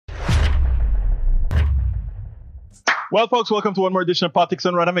Well, folks, welcome to one more edition of Politics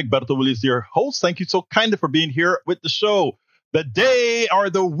and Random. Egberto Willis, your host. Thank you so kindly for being here with the show. The day or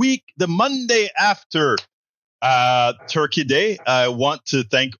the week, the Monday after Turkey Day. I want to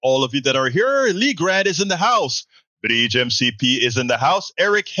thank all of you that are here. Lee Grant is in the house. Bridge MCP is in the house.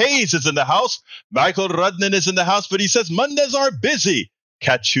 Eric Hayes is in the house. Michael Rudnan is in the house, but he says Mondays are busy.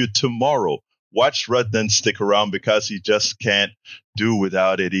 Catch you tomorrow. Watch Rudnan stick around because he just can't do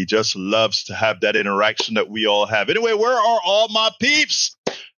without it. He just loves to have that interaction that we all have. Anyway, where are all my peeps?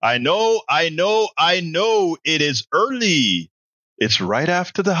 I know it is early. It's right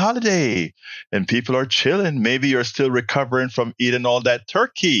after the holiday and people are chilling. Maybe you're still recovering from eating all that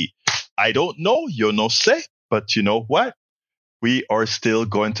turkey. I don't know. You no say. But you know what? We are still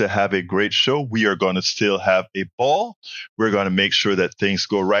going to have a great show. We are going to still have a ball. We're going to make sure that things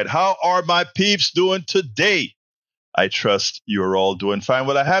go right. How are my peeps doing today? I trust you're all doing fine.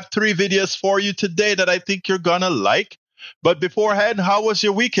 Well, I have 3 videos for you today that I think you're going to like. But beforehand, how was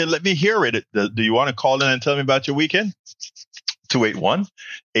your weekend? Let me hear it. Do you want to call in and tell me about your weekend?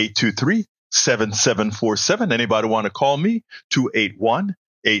 281-823-7747. Anybody want to call me?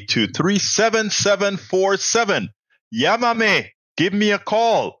 281-823-7747. Llámame, give me a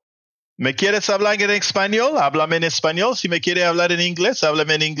call. ¿Me quieres hablar en español? Háblame en español. Si me quiere hablar en inglés,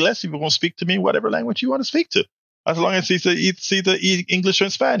 háblame en inglés. If you want to speak to me, whatever language you want to speak to. As long as it's either English or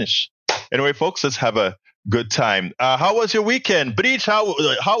Spanish. Anyway, folks, let's have a good time. How was your weekend? Bridge, how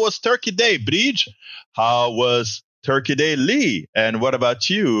was Turkey Day? Bridge, how was Turkey Day, Lee? And what about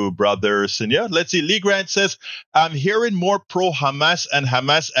you, brother Senior? Let's see. Lee Grant says, I'm hearing more pro-Hamas and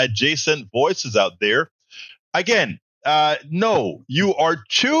Hamas-adjacent voices out there. Again, no, you are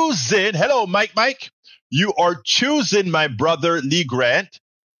choosing. Hello, Mike. You are choosing, my brother Lee Grant,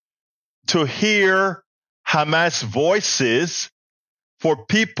 to hear Hamas voices for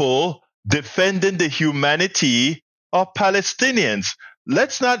people defending the humanity of Palestinians.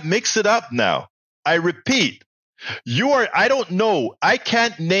 Let's not mix it up now. I repeat, I don't know. I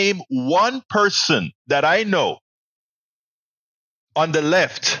can't name one person that I know on the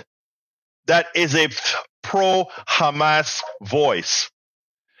left that is a pro-Hamas voice.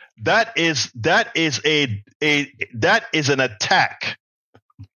 That is an attack.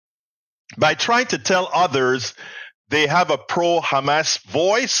 By trying to tell others they have a pro-Hamas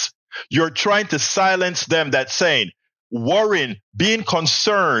voice, you're trying to silence them. That's saying, worrying, being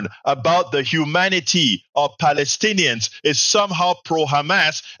concerned about the humanity of Palestinians is somehow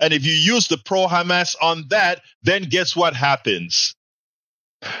pro-Hamas. And if you use the pro-Hamas on that, then guess what happens?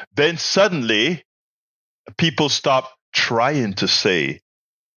 Then suddenly, people stop trying to say,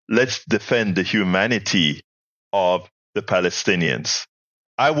 let's defend the humanity of the Palestinians.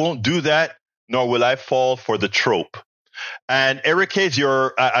 I won't do that, nor will I fall for the trope. And Eric Hayes,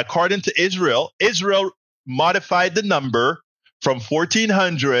 according to Israel modified the number from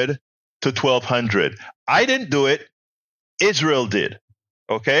 1,400 to 1,200. I didn't do it. Israel did.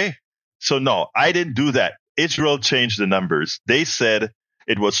 Okay? So no, I didn't do that. Israel changed the numbers. They said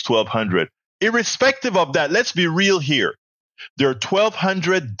it was 1,200. Irrespective of that, let's be real here. There are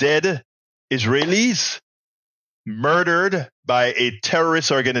 1,200 dead Israelis murdered by a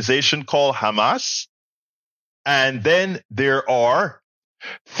terrorist organization called Hamas. And then there are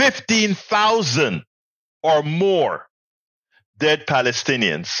 15,000 or more dead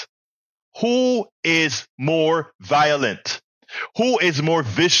Palestinians. Who is more violent? Who is more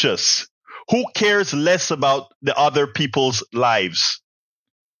vicious? Who cares less about the other people's lives?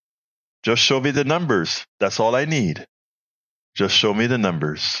 Just show me the numbers. That's all I need. Just show me the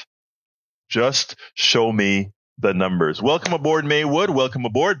numbers. Just show me the numbers. Welcome aboard, Maywood. Welcome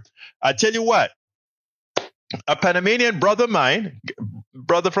aboard. I tell you what, a Panamanian brother of mine,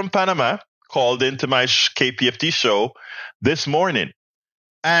 brother from Panama, called into my KPFT show this morning.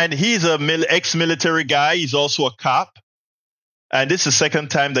 And he's a ex-military guy. He's also a cop. And this is the second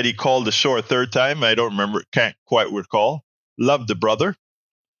time that he called the show, or third time. I don't remember, can't quite recall. Love the brother.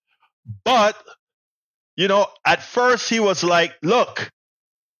 But, at first he was like, look,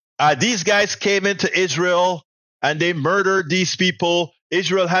 these guys came into Israel and they murdered these people.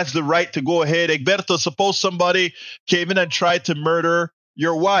 Israel has the right to go ahead. Egberto, suppose somebody came in and tried to murder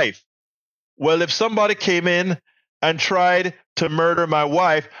your wife. Well, if somebody came in and tried to murder my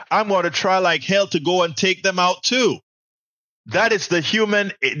wife, I'm going to try like hell to go and take them out too. That is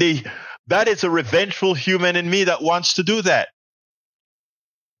that is a revengeful human in me that wants to do that.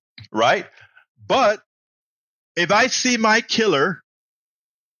 Right? But if I see my killer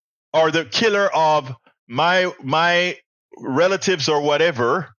or the killer of my relatives or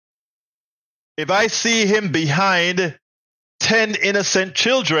whatever, if I see him behind 10 innocent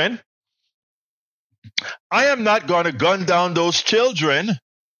children, I am not going to gun down those children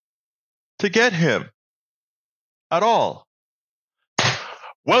to get him at all.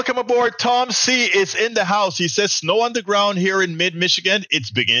 Welcome aboard. Tom C. is in the house. He says, snow on the ground here in mid-Michigan. It's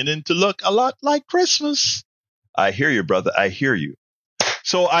beginning to look a lot like Christmas. I hear you, brother. I hear you.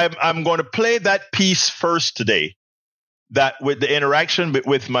 So I'm going to play that piece first today, that with the interaction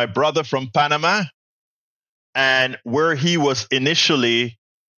with my brother from Panama, and where he was initially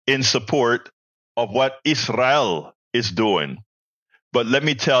in support of what Israel is doing. But let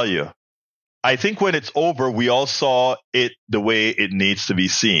me tell you, I think when it's over, we all saw it the way it needs to be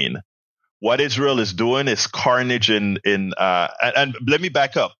seen. What Israel is doing is carnage and let me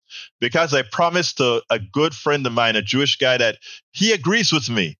back up, because I promised a good friend of mine, a Jewish guy, that he agrees with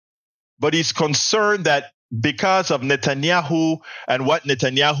me, but he's concerned that because of Netanyahu and what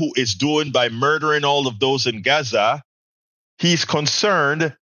Netanyahu is doing by murdering all of those in Gaza, he's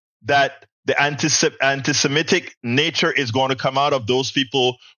concerned that the anti-Semitic nature is going to come out of those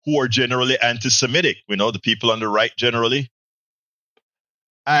people who are generally anti-Semitic. We know the people on the right generally.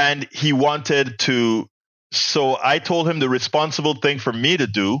 And he wanted to, so I told him the responsible thing for me to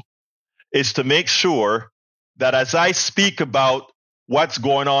do is to make sure that as I speak about what's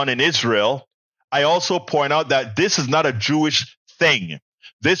going on in Israel, I also point out that this is not a Jewish thing.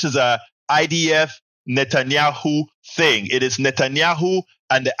 This is a IDF Netanyahu thing. It is Netanyahu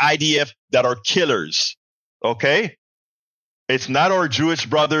and the IDF that are killers. Okay? It's not our Jewish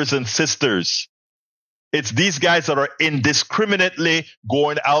brothers and sisters. It's these guys that are indiscriminately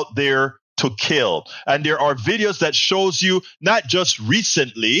going out there to kill. And there are videos that shows you, not just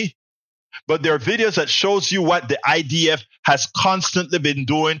recently, but there are videos that shows you what the IDF has constantly been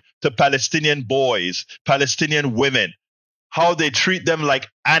doing to Palestinian boys, Palestinian women, how they treat them like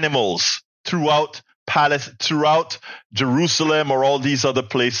animals throughout Jerusalem or all these other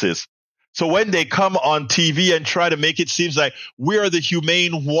places. So when they come on TV and try to make it seem like we are the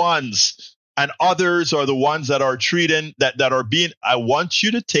humane ones and others are the ones that are treating, that are being, I want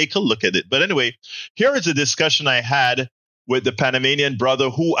you to take a look at it. But anyway, here is a discussion I had with the Panamanian brother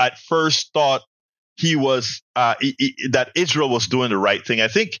who at first thought he was, that Israel was doing the right thing. I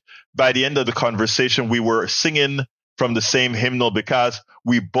think by the end of the conversation, we were singing from the same hymnal because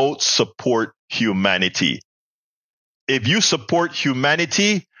we both support humanity. If you support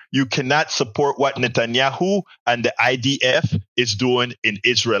humanity, you cannot support what Netanyahu and the IDF is doing in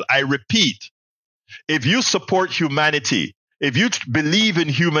Israel. I repeat, if you support humanity, if you believe in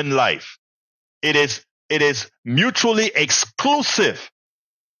human life, it is mutually exclusive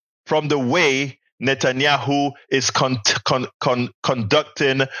from the way Netanyahu is conducting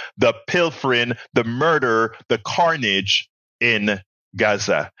the pilfering, the murder, the carnage in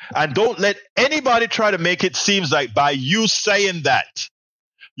Gaza. And don't let anybody try to make it seem like by you saying that,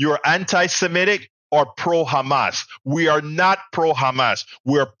 you're anti-Semitic or pro-Hamas. We are not pro-Hamas.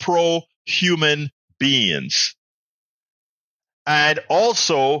 We're pro-human beings. And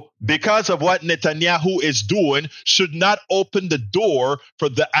also, because of what Netanyahu is doing, should not open the door for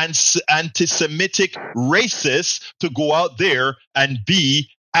the anti-Semitic racists to go out there and be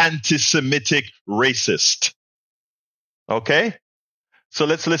anti-Semitic racist. Okay? So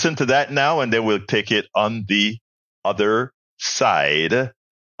let's listen to that now, and then we'll take it on the other side.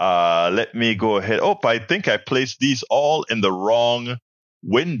 Let me go ahead. Oh, I think I placed these all in the wrong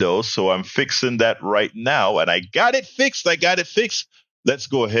window, so I'm fixing that right now. And I got it fixed. Let's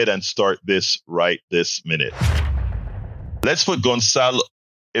go ahead and start this right this minute. Let's put Gonzalo.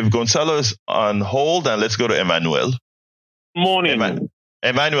 If Gonzalo is on hold, and let's go to Emmanuel. Morning.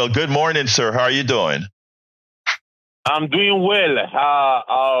 Emmanuel, good morning, sir. How are you doing? I'm doing well.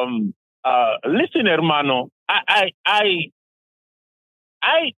 Listen, hermano, I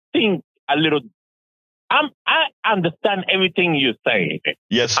think a little. I understand everything you're saying.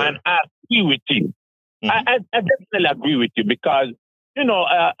 Yes, sir. And I agree with you. Mm-hmm. I definitely agree with you because,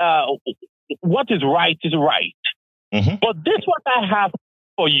 what is right is right. Mm-hmm. But this is what I have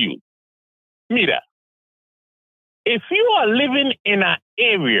for you. Mira, if you are living in an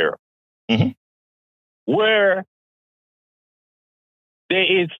area mm-hmm. where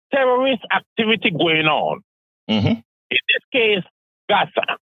there is terrorist activity going on, mm-hmm. in this case,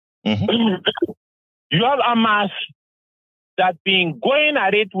 Gaza, mm-hmm. you have Hamas that been going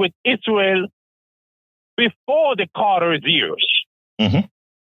at it with Israel before the Carter's years. Mm-hmm.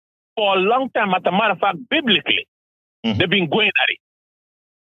 For a long time, as a matter of fact, biblically, mm-hmm. they've been going at it.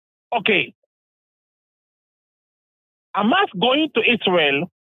 Okay. Hamas going to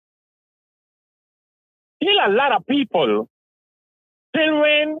Israel, kill a lot of people,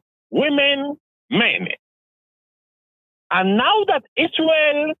 children, women, men. And now that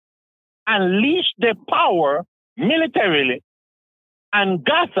Israel unleash their power militarily. And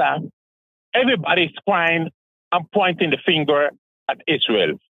Gaza, everybody's crying and pointing the finger at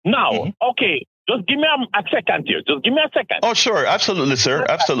Israel. Now, okay, just give me a second here. Just give me a second. Oh, sure. Absolutely, sir.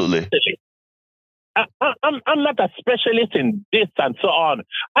 Absolutely. I'm not a specialist in this and so on.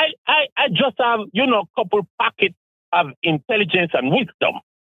 I just have, a couple pockets of intelligence and wisdom.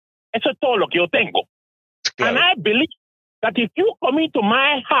 Eso es todo lo que yo tengo. And I believe that if you come into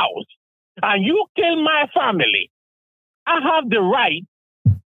my house and you kill my family, I have the right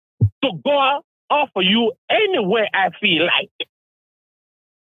to go offer you anywhere I feel like.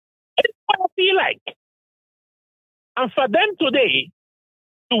 It's what I feel like. And for them today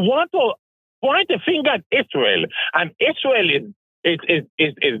to want to point a finger at Israel, and Israel is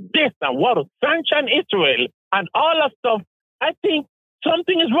this and what to sanction Israel and all that stuff, I think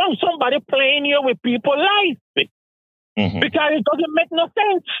something is wrong. Somebody playing here with people's lives. Because it doesn't make no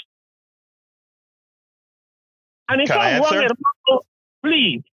sense. And if I'm wrong,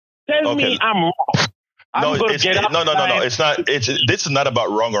 please tell me I'm wrong. No, it's not. This is not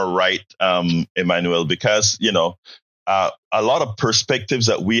about wrong or right, Emmanuel, because, a lot of perspectives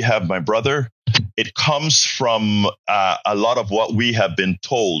that we have, my brother, it comes from a lot of what we have been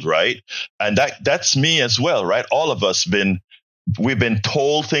told, right? And that's me as well, right? All of us we've been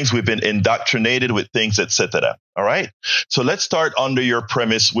told things, we've been indoctrinated with things, etc. All right. So let's start under your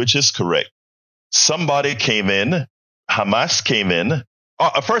premise, which is correct. Somebody came in, Hamas came in.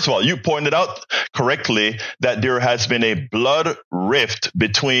 First of all, you pointed out correctly that there has been a blood rift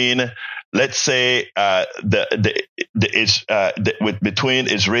between, let's say, between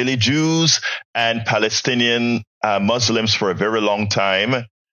Israeli Jews and Palestinian Muslims for a very long time.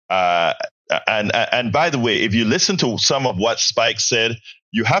 And by the way, if you listen to some of what Spike said,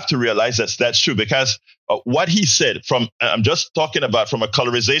 you have to realize that's true, because what he said I'm just talking about from a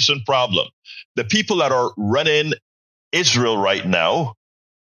colorization problem. The people that are running Israel right now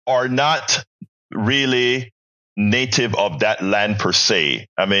are not really native of that land per se.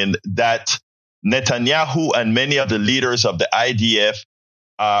 I mean, that Netanyahu and many of the leaders of the IDF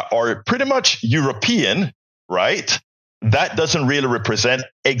are pretty much European, right? That doesn't really represent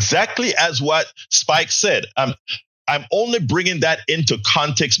exactly as what Spike said. I'm only bringing that into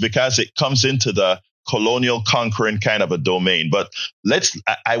context because it comes into the colonial conquering kind of a domain. But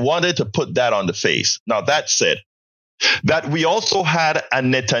I wanted to put that on the face. Now, that said, that we also had a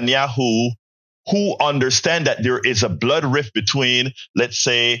Netanyahu who understand that there is a blood rift between, let's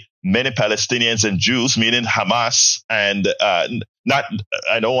say, many Palestinians and Jews, meaning Hamas and I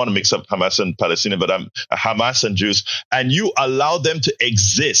don't want to mix up Hamas and Palestinian, but Hamas and Jews, and you allow them to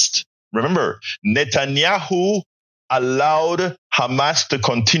exist. Remember, Netanyahu allowed Hamas to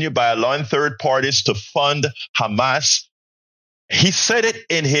continue by allowing third parties to fund Hamas. He said it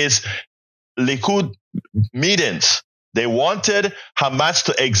in his Likud meetings. They wanted Hamas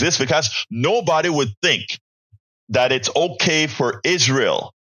to exist because nobody would think that it's okay for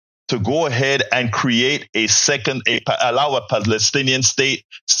Israel to go ahead and create allow a Palestinian state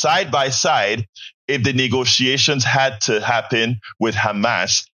side by side if the negotiations had to happen with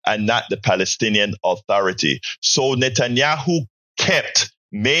Hamas and not the Palestinian Authority. So Netanyahu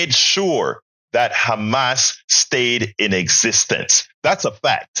made sure that Hamas stayed in existence. That's a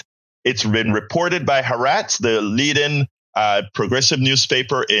fact. It's been reported by Haaretz, the leading progressive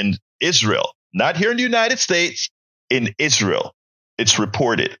newspaper in Israel, not here in the United States, in Israel. It's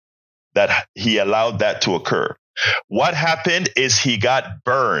reported that he allowed that to occur. What happened is he got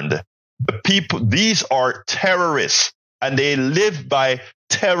burned. These are terrorists, and they live by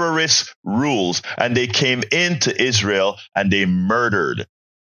terrorist rules, and they came into Israel and they murdered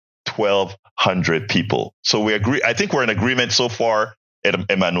 1,200 people. So we agree. I think we're in agreement so far,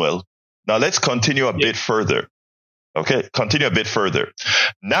 Emmanuel. Now let's continue a bit further. Okay, continue a bit further.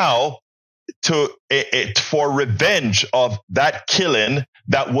 Now, for revenge of that killing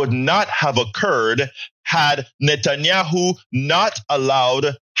that would not have occurred had Netanyahu not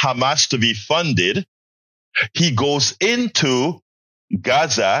allowed Hamas to be funded, he goes into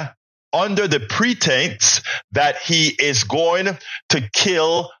Gaza under the pretense that he is going to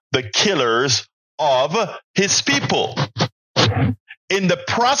kill the killers of his people. In the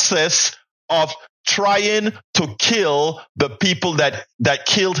process of trying to kill the people that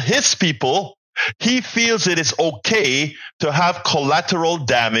killed his people, he feels it is okay to have collateral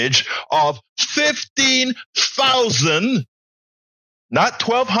damage of 15,000, not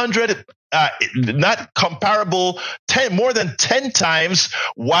 1,200, not comparable, more than 10 times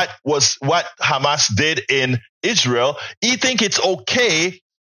what Hamas did in Israel. He think it's okay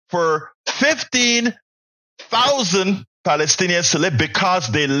for 15,000 Palestinians to live because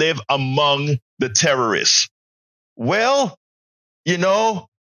they live among the terrorists. Well,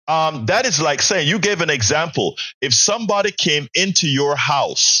 that is like saying, you gave an example. If somebody came into your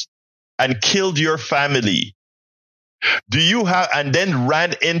house and killed your family, and then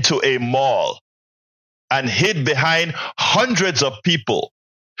ran into a mall and hid behind hundreds of people,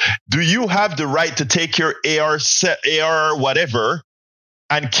 do you have the right to take your AR whatever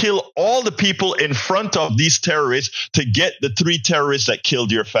and kill all the people in front of these terrorists to get the 3 terrorists that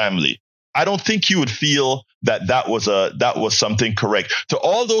killed your family? I don't think you would feel that was something correct. To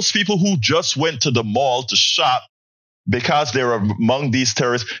all those people who just went to the mall to shop because they're among these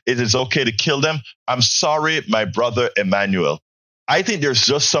terrorists, it is okay to kill them. I'm sorry, my brother Emmanuel. I think there's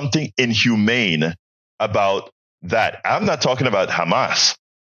just something inhumane about that. I'm not talking about Hamas.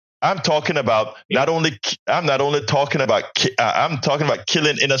 I'm talking about I'm talking about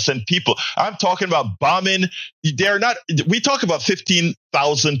killing innocent people. I'm talking about bombing. We talk about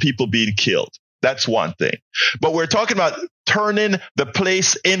 15,000 people being killed. That's one thing. But we're talking about turning the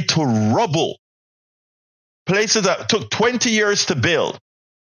place into rubble. Places that took 20 years to build.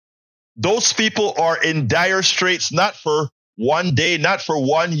 Those people are in dire straits, not for one day, not for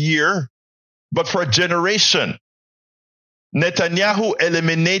 1 year, but for a generation. Netanyahu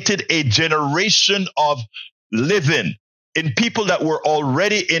eliminated a generation of living in people that were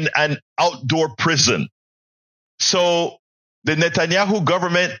already in an outdoor prison. So the Netanyahu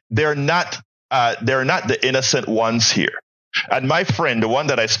government, they're not the innocent ones here. And my friend, the one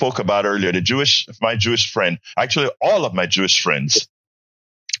that I spoke about earlier, my Jewish friend, actually all of my Jewish friends,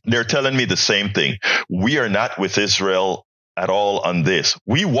 they're telling me the same thing. We are not with Israel at all on this.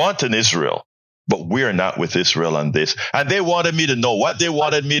 We want an Israel. But we're not with Israel on this. And they wanted me to know what they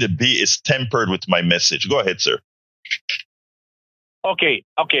wanted me to be is tempered with my message. Go ahead, sir. Okay.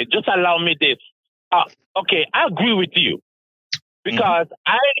 Just allow me this. Okay, I agree with you because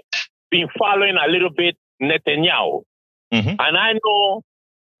I've been following a little bit Netanyahu, and I know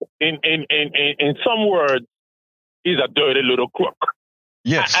in some words he's a dirty little crook.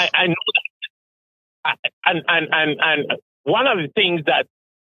 Yes, I know that. And one of the things that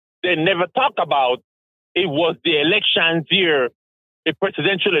they never talk about, it was the elections here, the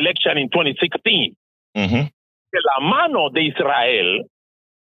presidential election in 2016. La mano de Israel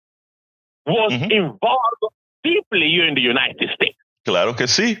was involved deeply here in the United States. Claro que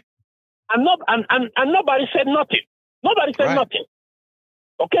sí. And nobody said nothing. Nobody said nothing.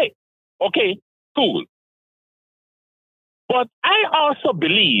 Okay, cool. But I also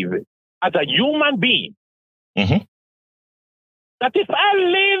believe, as a human being, that if I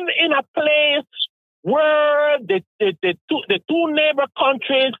live in a place where the two neighbor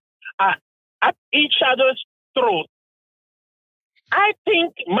countries are at each other's throat, I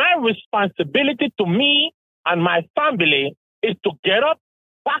think my responsibility to me and my family is to get up,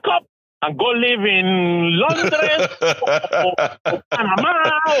 pack up, and go live in London or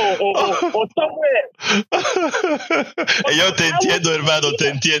Panama or somewhere. Yo te entiendo, hermano, te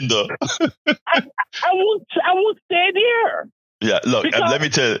entiendo. I won't stay there. Yeah, look, let me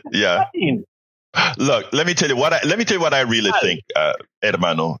tell you what I really think,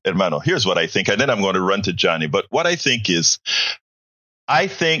 hermano. Here's what I think, and then I'm going to run to Johnny. But what I think is, going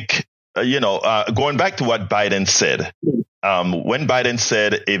back to what Biden said, when Biden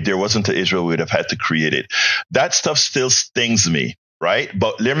said, if there wasn't an Israel, we would have had to create it. That stuff still stings me, right?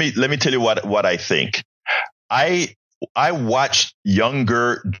 But let me tell you what I think. I watched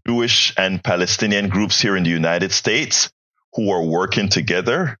younger Jewish and Palestinian groups here in the United States who are working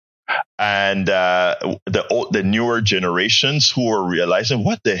together, and the newer generations who are realizing,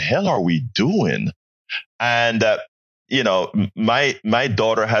 what the hell are we doing? And my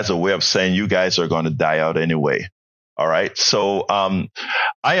daughter has a way of saying, you guys are going to die out anyway. All right. So I'm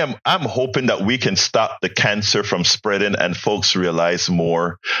hoping that we can stop the cancer from spreading and folks realize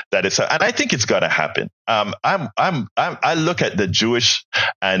more that and I think it's got to happen. I look at the Jewish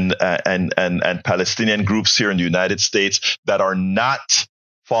and Palestinian groups here in the United States that are not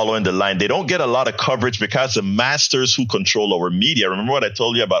following the line. They don't get a lot of coverage because the masters who control our media. Remember what I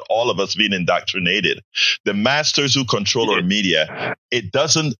told you about all of us being indoctrinated? The masters who control our media, it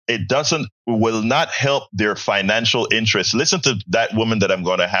will not help their financial interests. Listen to that woman that I'm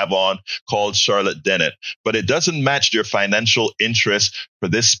going to have on called Charlotte Dennett, but it doesn't match their financial interest for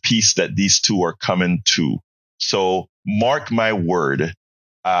this peace that these two are coming to. So mark my word,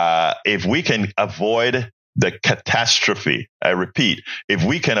 if we can avoid the catastrophe, I repeat, if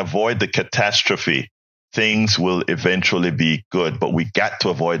we can avoid the catastrophe, things will eventually be good, but we got to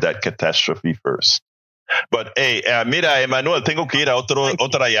avoid that catastrophe first. But hey, mira, Emmanuel, tengo que ir a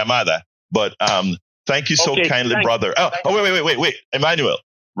otra llamada. But Thank you so kindly, brother. Wait. Emmanuel,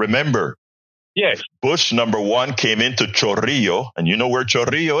 remember. Yes. Bush #1 came into Chorrillo, and you know where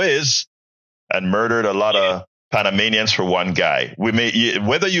Chorrillo is, and murdered a lot of Panamanians for one guy.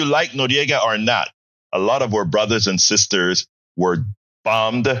 Whether you like Noriega or not, a lot of our brothers and sisters were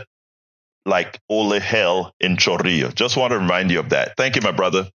bombed like holy hell in Chorrillo. Just want to remind you of that. Thank you, my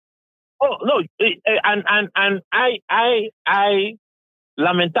brother. Oh no, and I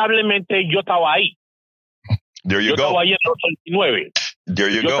lamentablemente yo estaba ahí. There you go. Yo estaba ahí en los 89. There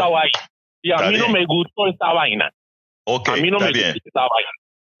you yo go. Estaba ahí. Y a mí no me gustó esta vaina. Okay, a mí no me gustó esta vaina.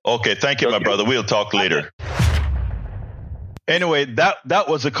 Okay, thank you, my brother. We'll talk later. Anyway, that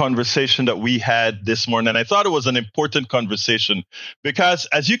was a conversation that we had this morning, and I thought it was an important conversation because,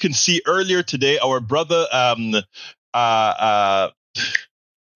 as you can see earlier today, our brother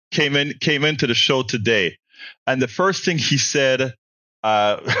came into the show today, and the first thing he said,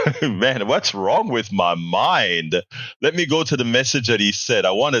 man, what's wrong with my mind? Let me go to the message that he said.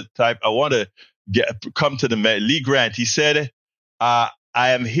 I want to come to the Lee Grant. He said,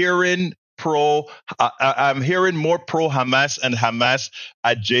 I'm hearing more pro Hamas and Hamas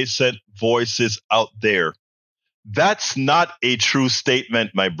adjacent voices out there. That's not a true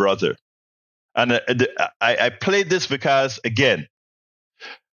statement, my brother. And I played this because, again,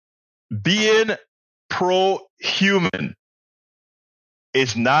 being pro-human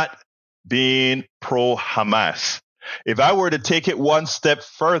is not being pro-Hamas. If I were to take it one step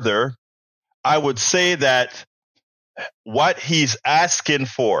further, I would say that what he's asking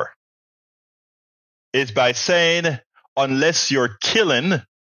for is by saying, unless you're killing,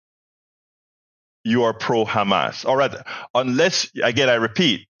 you are pro-Hamas. All right. Unless, again, I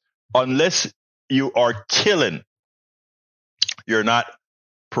repeat, unless you are killing, you're not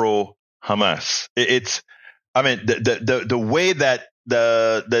pro-Hamas. The way that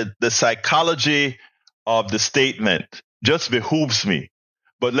the psychology of the statement just behooves me.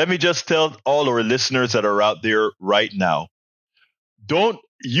 But let me just tell all our listeners that are out there right now,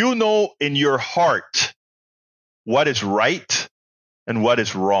 you know in your heart what is right and what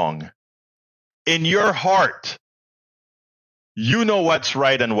is wrong. In your heart, you know what's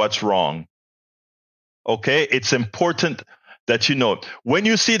right and what's wrong. Okay? It's important that you know. When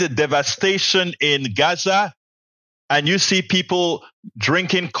you see the devastation in Gaza and you see people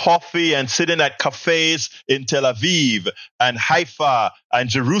drinking coffee and sitting at cafes in Tel Aviv and Haifa and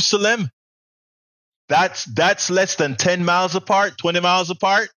Jerusalem, that's less than 10 miles apart, 20 miles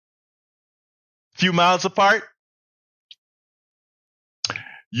apart, few miles apart.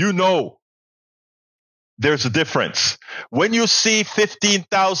 You know there's a difference. When you see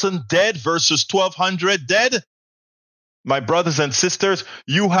 15,000 dead versus 1,200 dead, my brothers and sisters,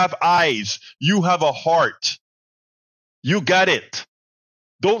 you have eyes, you have a heart. You got it.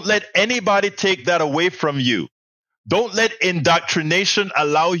 Don't let anybody take that away from you. Don't let indoctrination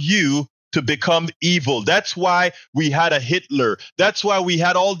allow you to become evil. That's why we had a Hitler. That's why we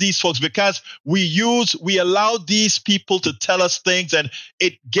had all these folks, because we allowed these people to tell us things, and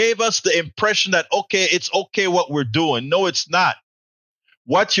it gave us the impression that, okay, it's okay what we're doing. No, it's not.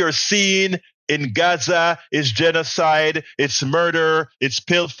 What you're seeing in Gaza is genocide, it's murder, it's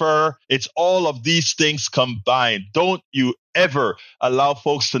pilfer, it's all of these things combined. Don't you ever allow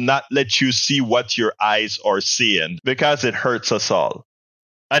folks to not let you see what your eyes are seeing, because it hurts us all.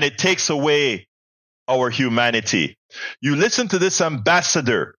 And it takes away our humanity. You listen to this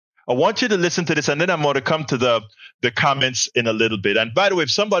ambassador. I want you to listen to this, and then I'm going to come to the comments in a little bit. And by the way,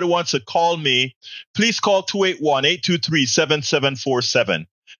 if somebody wants to call me, please call 281-823-7747.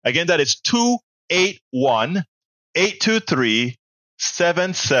 Again, that is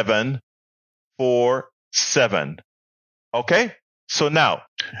 281-823-7747. Okay? So now,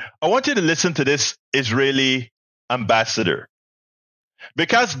 I want you to listen to this Israeli ambassador.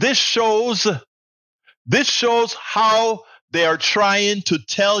 Because this shows how they are trying to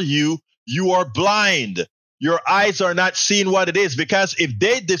tell you you are blind. Your eyes are not seeing what it is. Because if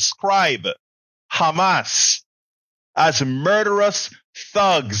they describe Hamas as murderous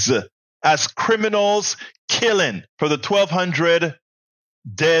thugs, as criminals killing for the 1,200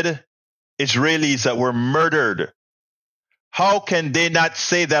 dead Israelis that were murdered, how can they not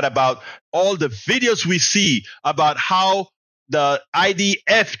say that about all the videos we see about how the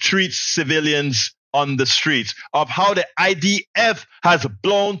IDF treats civilians on the streets, of how the IDF has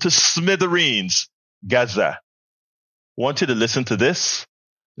blown to smithereens Gaza? I want you to listen to this,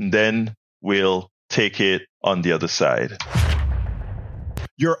 and then we'll take it on the other side.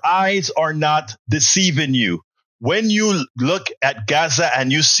 Your eyes are not deceiving you. When you look at Gaza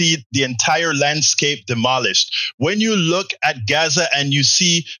and you see the entire landscape demolished, when you look at Gaza and you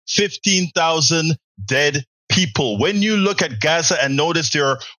see 15,000 dead people. When you look at Gaza and notice there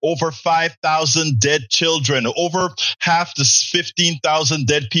are over 5,000 dead children, over half the 15,000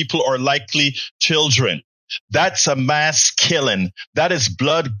 dead people are likely children. That's a mass killing. That is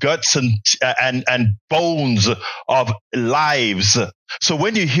blood, guts, and bones of lives. So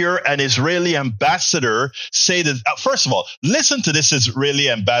when you hear an Israeli ambassador say that, first of all, listen to this Israeli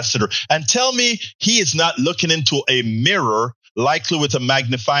ambassador and tell me he is not looking into a mirror, likely with a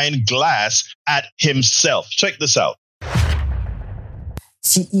magnifying glass, at himself. Check this out.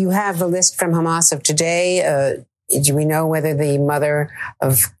 So you have the list from Hamas of today. Do we know whether the mother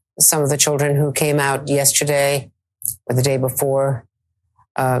of some of the children who came out yesterday or the day before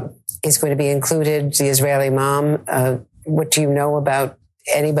is going to be included, the Israeli mom? What do you know about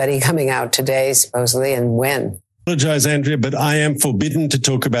anybody coming out today, supposedly, and when? I apologize, Andrea, but I am forbidden to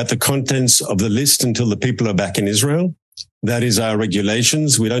talk about the contents of the list until the people are back in Israel. That is our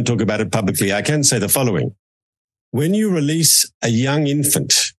regulations. We don't talk about it publicly. I can say the following. When you release a young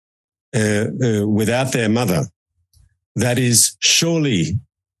infant without their mother, that is surely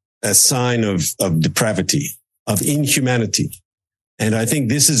a sign of depravity, of inhumanity. And I think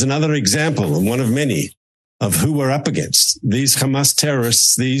this is another example, and one of many, of who we're up against. These Hamas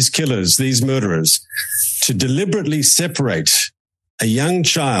terrorists, these killers, these murderers, to deliberately separate a young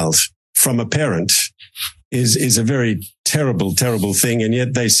child from a parent is a very terrible, terrible thing. And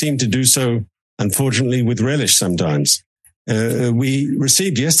yet they seem to do so, unfortunately, with relish sometimes. We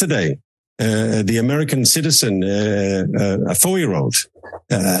received yesterday the American citizen, a 4-year-old,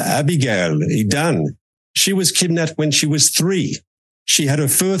 Abigail Idan. She was kidnapped when she was 3. She had her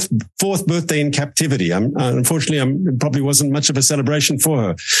fourth birthday in captivity. Unfortunately, it probably wasn't much of a celebration for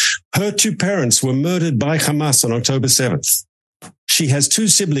her. Her 2 parents were murdered by Hamas on October 7th. She has 2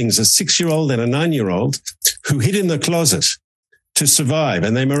 siblings, a 6-year-old and a 9-year-old, who hid in the closet to survive,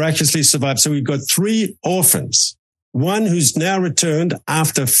 and they miraculously survived. So we've got 3 orphans, one who's now returned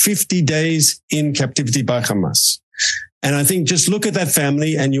after 50 days in captivity by Hamas. And I think just look at that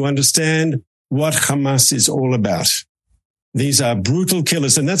family and you understand what Hamas is all about. These are brutal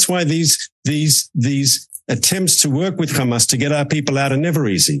killers. And that's why these attempts to work with Hamas to get our people out are never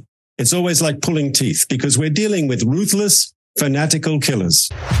easy. It's always like pulling teeth because we're dealing with ruthless, fanatical killers.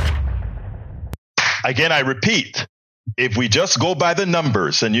 Again, I repeat, if we just go by the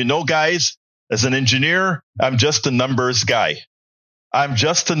numbers, and guys, as an engineer, I'm just a numbers guy. I'm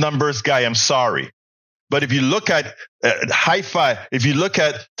sorry. But if you look at Haifa, if you look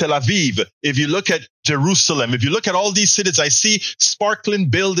at Tel Aviv, if you look at Jerusalem, if you look at all these cities, I see sparkling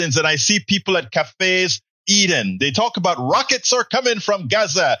buildings and I see people at cafes eating. They talk about rockets are coming from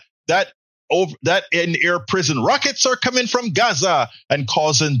Gaza, that in-air prison. Rockets are coming from Gaza and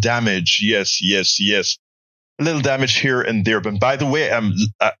causing damage. Yes. A little damage here and there. But by the way,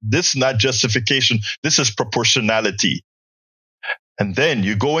 this is not justification. This is proportionality. And then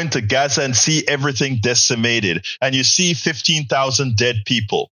you go into Gaza and see everything decimated, and you see 15,000 dead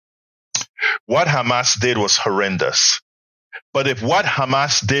people. What Hamas did was horrendous. But if what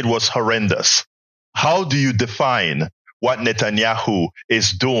Hamas did was horrendous, how do you define what Netanyahu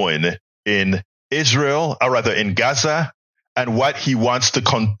is doing in Israel, or rather in Gaza, and what he wants to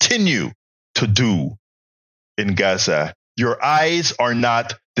continue to do in Gaza? Your eyes are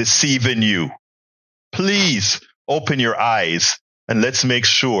not deceiving you. Please open your eyes. And let's make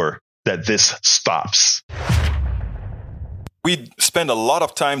sure that this stops. We spend a lot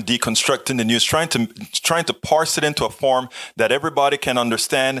of time deconstructing the news, trying to parse it into a form that everybody can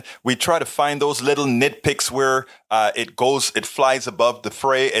understand. We try to find those little nitpicks where it flies above the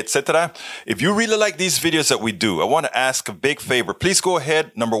fray, etc. If you really like these videos that we do, I want to ask a big favor. Please go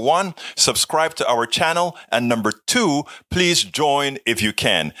ahead. Number 1, subscribe to our channel. And number 2, please join if you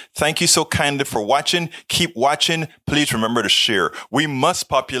can. Thank you so kindly for watching. Keep watching. Please remember to share. We must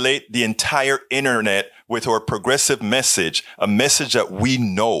populate the entire internet with our progressive message, a message that we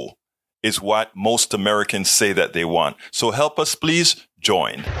know is what most Americans say that they want. So help us, please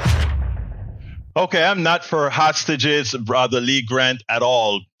join. Okay, I'm not for hostages, Brother Lee Grant, at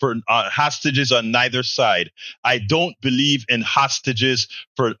all. For hostages on neither side. I don't believe in hostages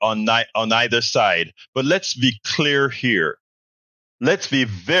on either side. But let's be clear here. Let's be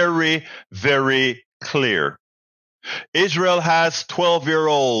very, very clear. Israel has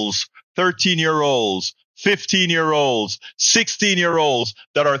 12-year-olds, 13-year-olds, 15-year-olds, 16-year-olds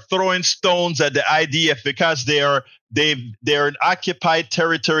that are throwing stones at the IDF because they're in occupied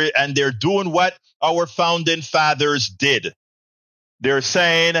territory and they're doing what our founding fathers did. They're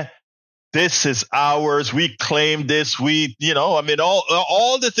saying, this is ours. We claim this. All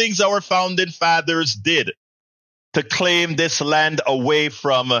the things our founding fathers did to claim this land away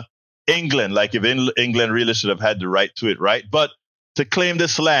from England, like if England really should have had the right to it, right? But to claim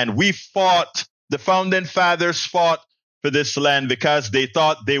this land, the founding fathers fought for this land because they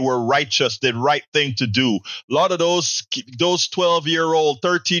thought they were righteous, the right thing to do. A lot of those 12-year-old,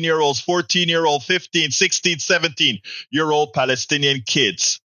 13-year-olds, 14-year-old, 15, 16, 17-year-old Palestinian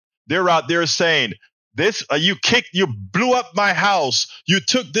kids, they're out there saying, you blew up my house. You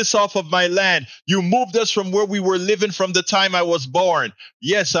took this off of my land. You moved us from where we were living from the time I was born.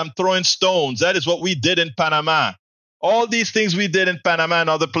 Yes, I'm throwing stones. That is what we did in Panama. All these things we did in Panama and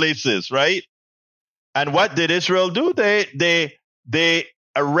other places, right? And what did Israel do? They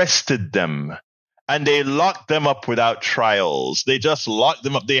arrested them and they locked them up without trials. They just locked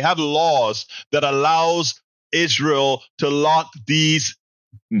them up. They have laws that allows Israel to lock these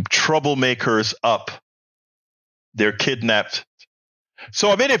troublemakers up. They're kidnapped.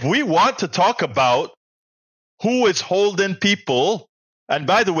 So, I mean, if we want to talk about who is holding people, and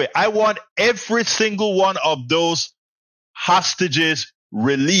by the way, I want every single one of those hostages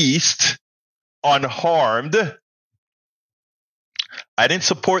released unharmed. I didn't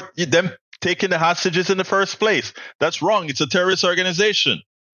support them taking the hostages in the first place. That's wrong. It's a terrorist organization.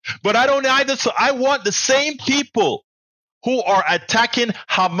 But I don't either. So I want the same people who are attacking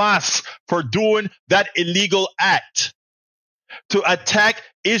Hamas for doing that illegal act to attack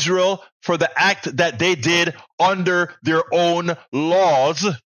Israel for the act that they did under their own laws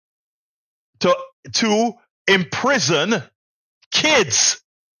to imprison kids.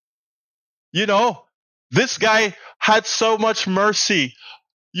 You know, this guy had so much mercy.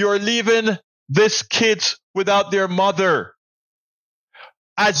 You're leaving these kids without their mother.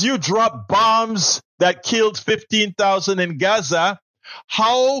 As you drop bombs that killed 15,000 in Gaza,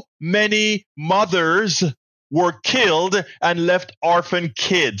 how many mothers were killed and left orphan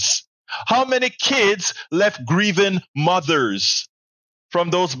kids? How many kids left grieving mothers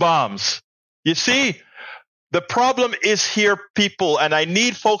from those bombs? You see, the problem is here, people, and I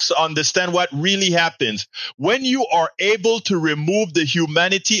need folks to understand what really happens. When you are able to remove the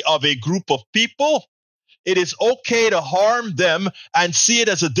humanity of a group of people, it is okay to harm them and see it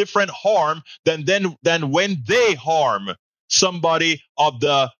as a different harm than when they harm somebody of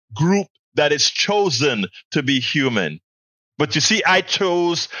the group that is chosen to be human. But you see, I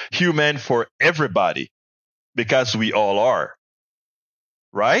chose human for everybody because we all are,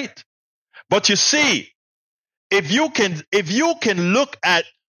 right? But you see, if you can look at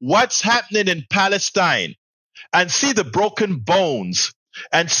what's happening in Palestine and see the broken bones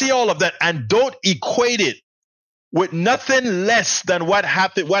and see all of that and don't equate it with nothing less than what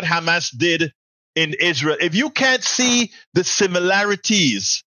Hamas did in Israel, if you can't see the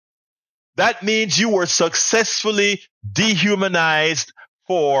similarities, that means you were successfully dehumanized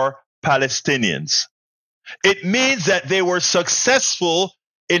for Palestinians. It means that they were successful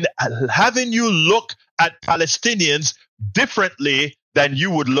in having you look at Palestinians differently than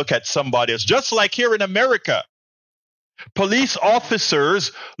you would look at somebody else. Just like here in America, police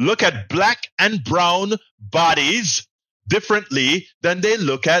officers look at black and brown bodies differently than they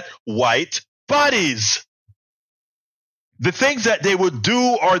look at white bodies. The things that they would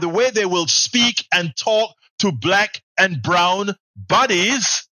do or the way they will speak and talk to black and brown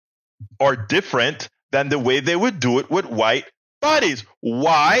bodies are different than the way they would do it with white bodies.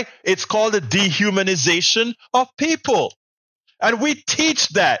 Why? It's called a dehumanization of people. And we teach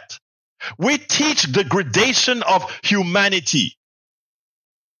that. We teach degradation of humanity.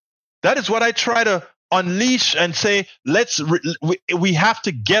 That is what I try to unleash and say, we have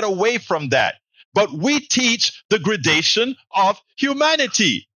to get away from that. But we teach degradation of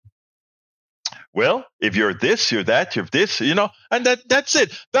humanity. Well, if you're this, you're that, you're this, and that's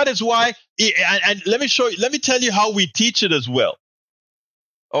it. That is why, and let me tell you how we teach it as well.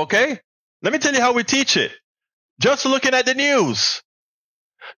 Okay? Let me tell you how we teach it. Just looking at the news.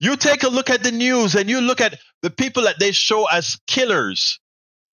 You take a look at the news and you look at the people that they show as killers.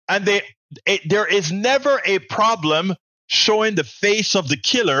 And there is never a problem showing the face of the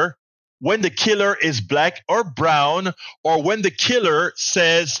killer when the killer is black or brown, or when the killer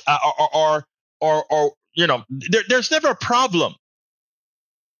says, there's never a problem.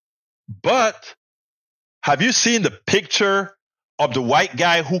 But have you seen the picture of the white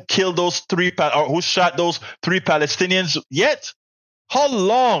guy who killed who shot those 3 Palestinians yet? How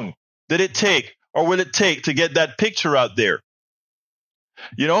long did it take, or will it take, to get that picture out there?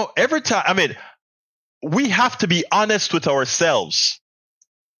 Every time, we have to be honest with ourselves.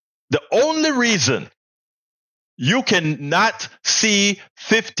 The only reason you cannot see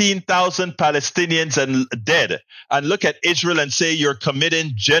 15,000 Palestinians dead and look at Israel and say you're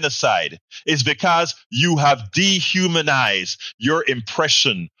committing genocide is because you have dehumanized your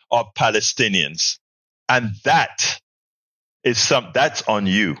impression of Palestinians. And that's on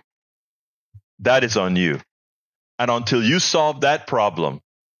you. That is on you. And until you solve that problem,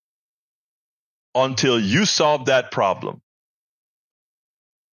 the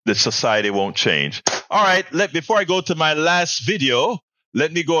society won't change. All right, before I go to my last video,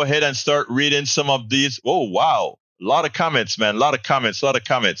 let me go ahead and start reading some of these. Oh, wow. A lot of comments, man. A lot of comments.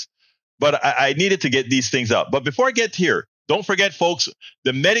 But I needed to get these things out. But before I get here, don't forget, folks,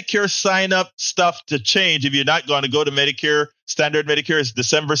 the Medicare sign-up stuff to change. If you're not going to go to Medicare, standard Medicare is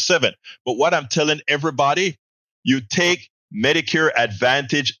December 7th. But what I'm telling everybody, you take Medicare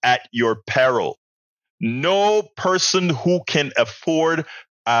Advantage at your peril. No person who can afford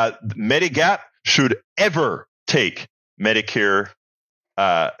Medigap should ever take Medicare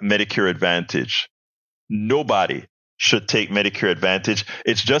Advantage. Nobody should take Medicare Advantage.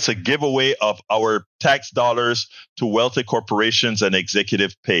 It's just a giveaway of our tax dollars to wealthy corporations and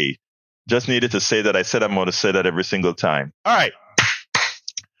executive pay. Just needed to say that. I said I'm going to say that every single time. All right.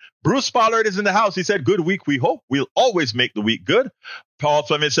 Bruce Pollard is in the house. He said, good week, we hope. We'll always make the week good. Paul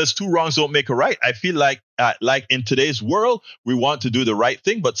Fleming says, 2 wrongs don't make a right. I feel like in today's world, we want to do the right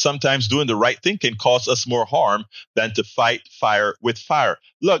thing, but sometimes doing the right thing can cause us more harm than to fight fire with fire.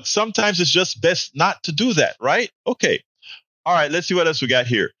 Look, sometimes it's just best not to do that, right? Okay. All right, let's see what else we got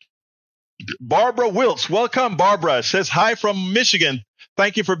here. Barbara Wiltz. Welcome, Barbara. Says, hi from Michigan.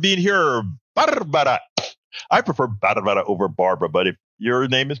 Thank you for being here. Barbara. I prefer Barbara over Barbara, but if your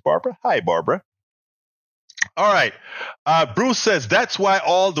name is Barbara, hi, Barbara. All right. Bruce says, that's why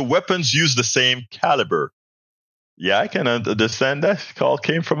all the weapons use the same caliber. Yeah, I can understand that. Call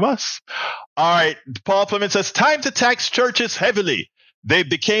came from us. All right. Paul Fleming says, time to tax churches heavily. They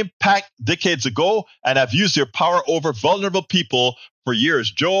became packed decades ago and have used their power over vulnerable people for years.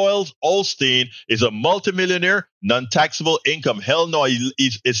 Joel Osteen is a multimillionaire, non-taxable income. Hell no,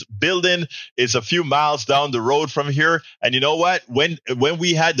 his building is a few miles down the road from here. And you know what? When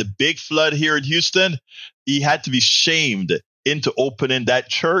we had the big flood here in Houston, he had to be shamed into opening that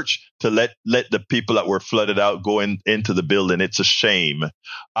church to let the people that were flooded out go into the building. It's a shame.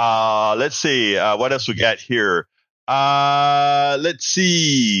 Let's see. What else we got here? Let's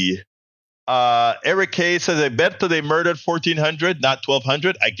see. Eric K says, I bet they murdered 1,400, not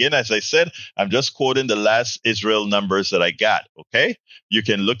 1,200. Again, as I said, I'm just quoting the last Israel numbers that I got. Okay. You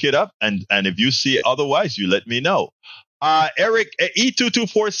can look it up. And if you see otherwise, you let me know. Eric,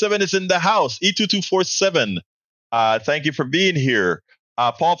 E2247 is in the house. E2247. Thank you for being here.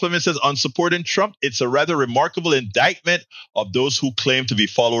 Paul Fleming says, on supporting Trump, it's a rather remarkable indictment of those who claim to be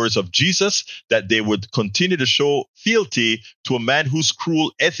followers of Jesus, that they would continue to show fealty to a man whose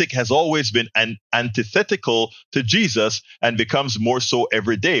cruel ethic has always been antithetical to Jesus and becomes more so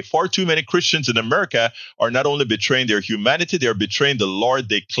every day. Far too many Christians in America are not only betraying their humanity, they are betraying the Lord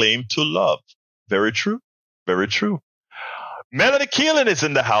they claim to love. Very true. Very true. Melanie Keelan is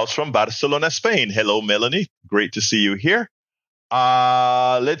in the house from Barcelona, Spain. Hello, Melanie. Great to see you here.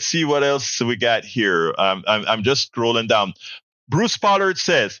 Let's see what else we got here. I'm just scrolling down. Bruce Pollard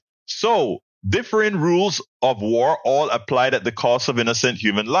says, so differing rules of war all applied at the cost of innocent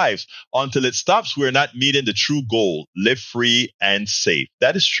human lives. Until it stops, we're not meeting the true goal, live free and safe.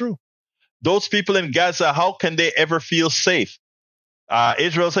 That is true. Those people in Gaza, how can they ever feel safe?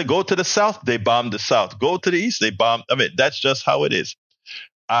 Israel said, go to the south, they bombed the south. Go to the east, they bombed. I mean, that's just how it is.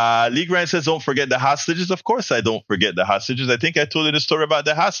 Lee Grant says, don't forget the hostages. Of course I don't forget the hostages. I think I told you the story about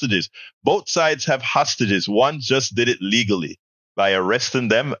the hostages. Both sides have hostages. One just did it legally by arresting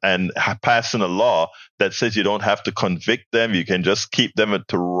them and passing a law that says you don't have to convict them. You can just keep them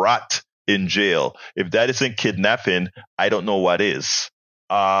to rot in jail. If that isn't kidnapping, I don't know what is.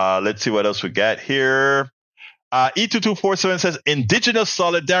 Let's see what else we got here. E2247 says, indigenous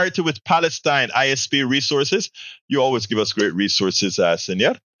solidarity with Palestine, ISP resources. You always give us great resources,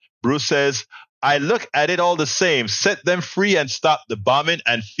 Senor. Bruce says, I look at it all the same. Set them free and stop the bombing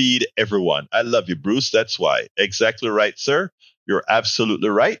and feed everyone. I love you, Bruce. That's why. Exactly right, sir. You're absolutely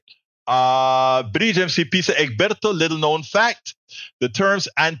right. Bridge MCP says, Egberto, little known fact. The terms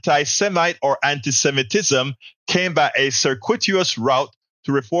anti-Semite or anti-Semitism came by a circuitous route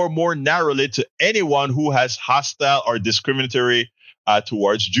to refer more narrowly to anyone who has hostile or discriminatory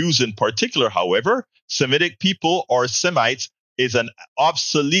towards Jews in particular. However, Semitic people or Semites is an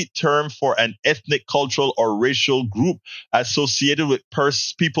obsolete term for an ethnic, cultural, or racial group associated with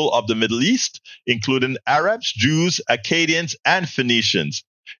people of the Middle East, including Arabs, Jews, Akkadians, and Phoenicians.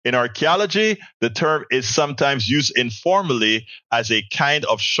 In archaeology, the term is sometimes used informally as a kind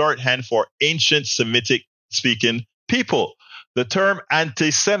of shorthand for ancient Semitic-speaking people. The term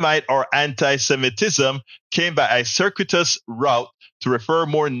anti-Semite or anti-Semitism came by a circuitous route to refer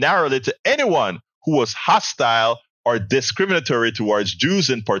more narrowly to anyone who was hostile or discriminatory towards Jews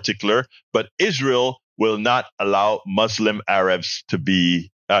in particular, but Israel will not allow Muslim Arabs to be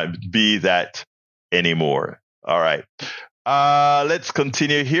that anymore. All right. Let's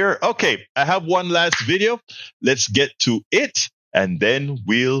continue here. Okay, I have one last video. Let's get to it, and then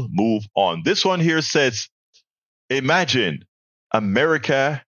we'll move on. This one here says, imagine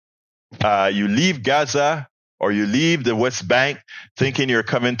America, you leave Gaza or you leave the West Bank thinking you're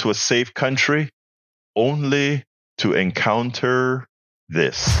coming to a safe country, only to encounter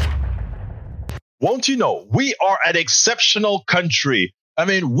this. Won't you know, we are an exceptional country. I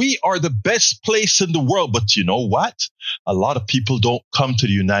mean, we are the best place in the world. But you know what? A lot of people don't come to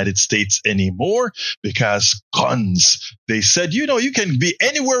the United States anymore because guns. They said, you know, you can be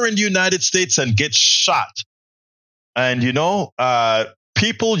anywhere in the United States and get shot. And, you know,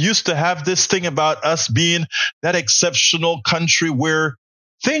 people used to have this thing about us being that exceptional country where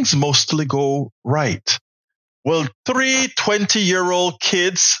things mostly go right. Well, 3 20-year-old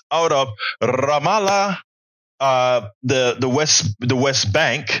kids out of Ramallah, the West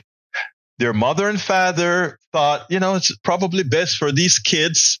Bank, their mother and father thought, you know, it's probably best for these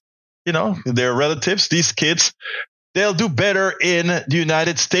kids, you know, their relatives, these kids, they'll do better in the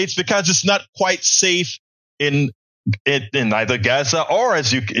United States because it's not quite safe in either Gaza or,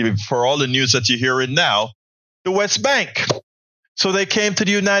 for all the news that you're hearing now, the West Bank. So they came to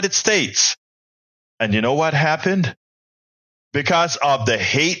the United States. And you know what happened? Because of the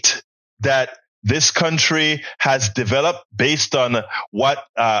hate that this country has developed based on what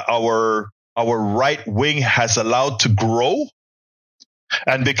our right wing has allowed to grow,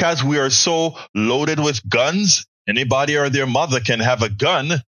 and because we are so loaded with guns, anybody or their mother can have a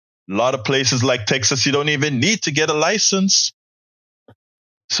gun. A lot of places like Texas, you don't even need to get a license.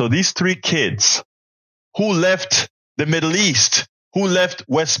 So these 3 kids who left the Middle East, who left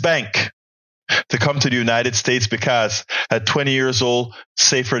West Bank, to come to the United States because at 20 years old,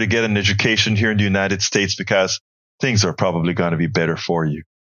 safer to get an education here in the United States because things are probably going to be better for you.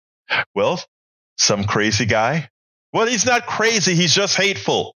 Well, some crazy guy, well, he's not crazy, he's just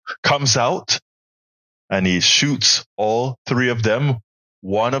hateful, comes out and he shoots all 3 of them.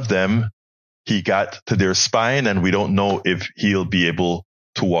 One of them, he got to their spine and we don't know if he'll be able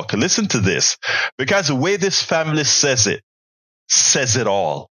to walk. Listen to this, because the way this family says it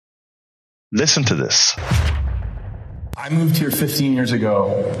all. Listen to this. I moved here 15 years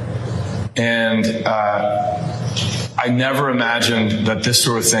ago, and I never imagined that this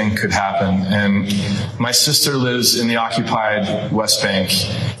sort of thing could happen. And my sister lives in the occupied West Bank,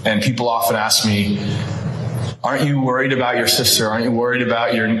 and people often ask me, aren't you worried about your sister? Aren't you worried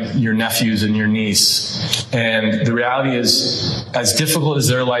about your nephews and your niece? And the reality is, as difficult as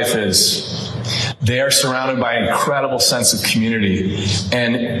their life is, they are surrounded by an incredible sense of community.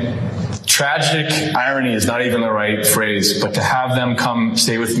 And tragic irony is not even the right phrase, but to have them come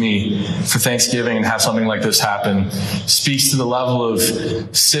stay with me for Thanksgiving and have something like this happen speaks to the level of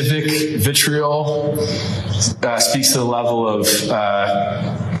civic vitriol, speaks to the level of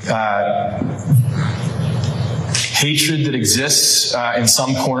hatred that exists in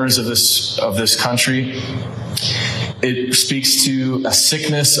some corners of this country. It speaks to a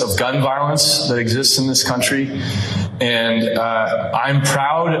sickness of gun violence that exists in this country. And I'm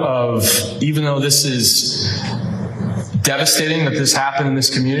proud of, even though this is devastating that this happened in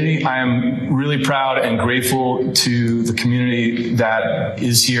this community, I am really proud and grateful to the community that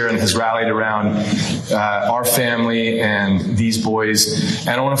is here and has rallied around our family and these boys.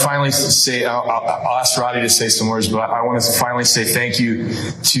 And I want to finally say, I'll ask Roddy to say some words, but I want to finally say thank you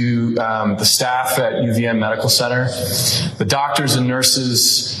to the staff at UVM Medical Center. The doctors and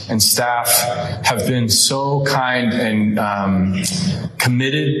nurses and staff have been so kind and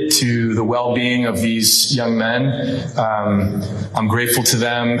committed to the well-being of these young men. I'm grateful to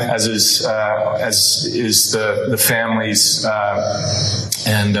them, as is the families.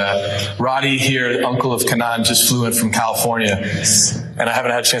 And Roddy here, uncle of Kanan, just flew in from California, and I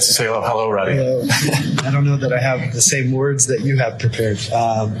haven't had a chance to say hello, Roddy. Hello. I don't know that I have the same words that you have prepared,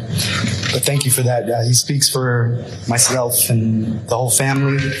 but thank you for that. He speaks for myself and the whole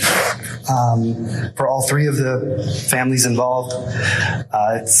family, for all 3 of the families involved.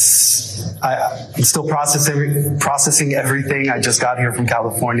 I'm still processing everything. I just got here from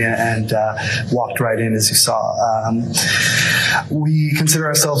California and walked right in, as you saw. We consider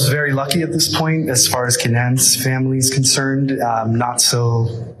ourselves very lucky at this point as far as Kenan's family is concerned. Not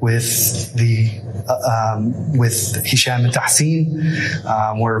so with with Hisham and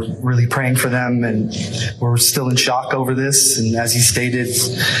Tahsin. We're really praying for them, and we're still in shock over this. And as he stated,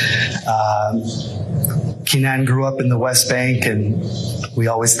 Kenan grew up in the West Bank, and we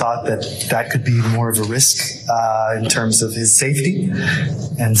always thought that could be more of a risk in terms of his safety,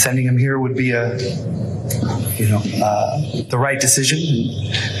 and sending him here would be the right decision.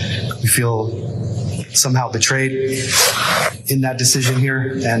 We feel somehow betrayed in that decision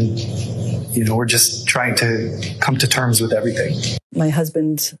here, and we're just trying to come to terms with everything. My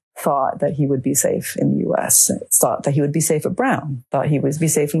husband thought that he would be safe in the U.S., thought that he would be safe at Brown, thought he would be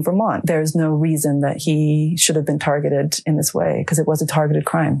safe in Vermont. There's no reason that he should have been targeted in this way, because it was a targeted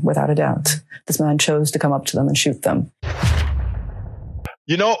crime, without a doubt. This man chose to come up to them and shoot them.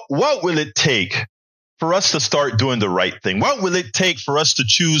 What will it take for us to start doing the right thing? What will it take for us to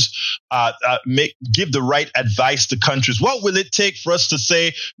choose, give the right advice to countries? What will it take for us to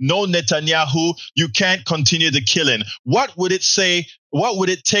say, no, Netanyahu, you can't continue the killing? What would it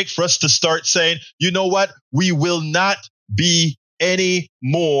take for us to start saying, you know what? We will not be any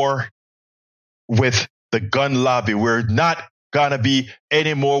more with the gun lobby. We're not gonna be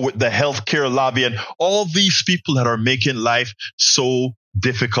anymore with the healthcare lobby and all these people that are making life so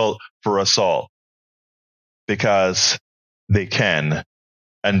difficult for us all. Because they can,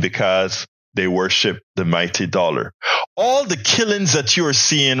 and because they worship the mighty dollar. All the killings that you're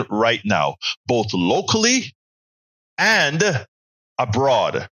seeing right now, both locally and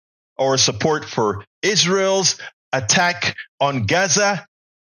abroad, our support for Israel's attack on Gaza,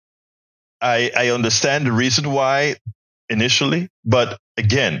 I understand the reason why initially, but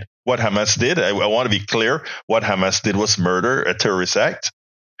again, what Hamas did, I want to be clear, what Hamas did was murder, a terrorist act,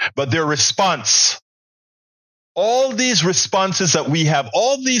 but their response, all these responses that we have,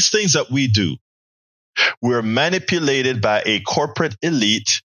 all these things that we do, we're manipulated by a corporate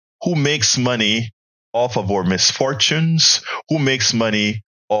elite who makes money off of our misfortunes, who makes money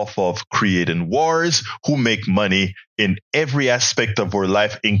off of creating wars, who make money in every aspect of our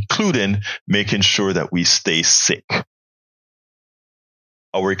life, including making sure that we stay sick.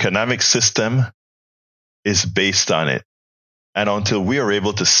 Our economic system is based on it. And until we are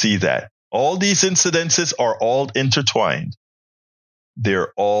able to see that, all these incidences are all intertwined.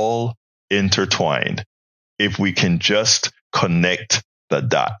 They're all intertwined. If we can just connect the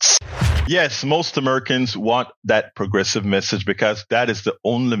dots. Yes, most Americans want that progressive message because that is the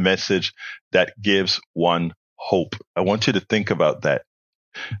only message that gives one hope. I want you to think about that.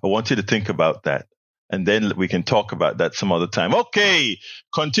 And then we can talk about that some other time. Okay,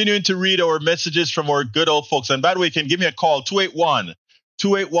 continuing to read our messages from our good old folks. And by the way, you can give me a call,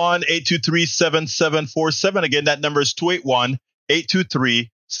 281-823-7747. Again, that number is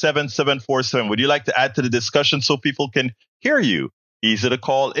 281-823-7747. Would you like to add to the discussion so people can hear you? Easy to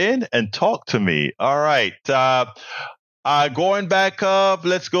call in and talk to me. All right. Going back up,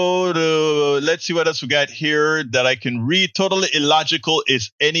 let's see what else we got here that I can read. Totally illogical is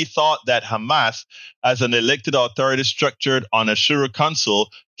any thought that Hamas, as an elected authority structured on a Shura council,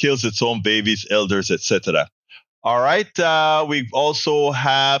 kills its own babies, elders, etc. All right. We also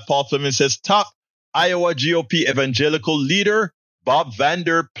have Paul Fleming says top Iowa GOP evangelical leader Bob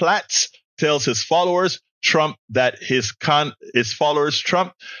Vander Plaats tells his followers Trump that he's conning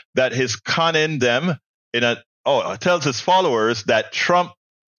them tells his followers that Trump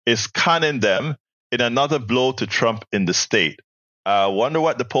is conning them in another blow to Trump in the state. Wonder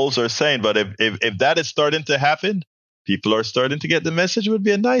what the polls are saying, but if that is starting to happen, people are starting to get the message. It would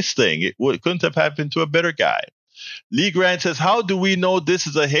be a nice thing. It couldn't have happened to a better guy. Lee Grant says, how do we know this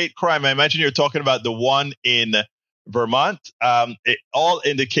is a hate crime? I imagine you're talking about the one in Vermont. All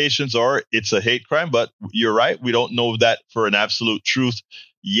indications are it's a hate crime, but you're right. We don't know that for an absolute truth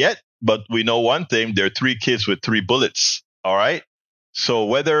yet, but we know one thing. There are 3 kids with 3 bullets. All right. So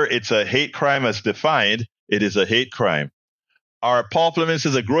whether it's a hate crime as defined, it is a hate crime. Our Paul Fleming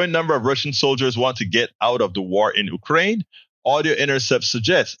says a growing number of Russian soldiers want to get out of the war in Ukraine. Audio intercept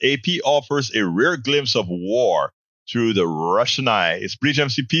suggests AP offers a rare glimpse of war through the Russian eyes. Breach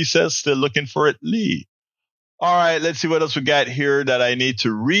MCP says still looking for it, Lee. All right, let's see what else we got here that I need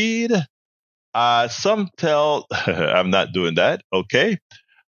to read. Some tell I'm not doing that. Okay.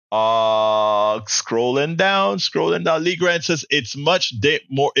 Scrolling down. Lee Grant says it's much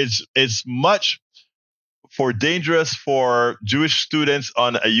more dangerous for Jewish students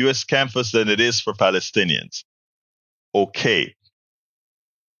on a U.S. campus than it is for Palestinians. Okay.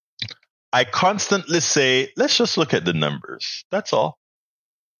 I constantly say, let's just look at the numbers. That's all.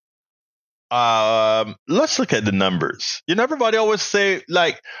 Let's look at the numbers. Everybody always say,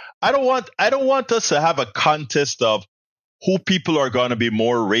 like, I don't want us to have a contest of who people are going to be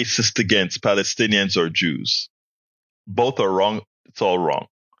more racist against, Palestinians or Jews. Both are wrong. It's all wrong.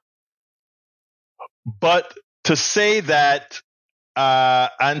 But to say that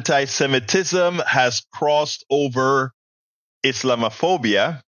anti-Semitism has crossed over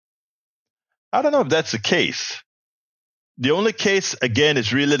Islamophobia. I don't know if that's the case. The only case, again,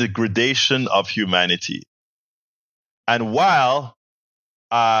 is really the gradation of humanity. And while,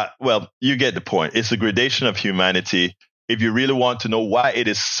 you get the point. It's the gradation of humanity. If you really want to know why it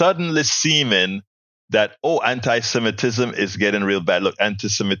is suddenly seeming that, anti-Semitism is getting real bad. Look,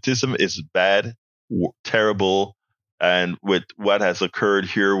 anti-Semitism is bad, terrible. And with what has occurred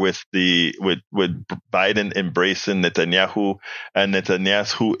here with Biden embracing Netanyahu and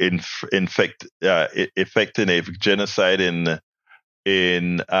Netanyahu effecting a genocide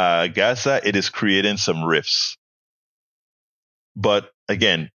in Gaza, it is creating some rifts. But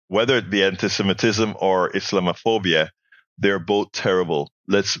again, whether it be anti-Semitism or Islamophobia, they're both terrible.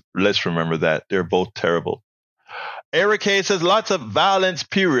 Let's remember that they're both terrible. Eric Hayes says, lots of violence,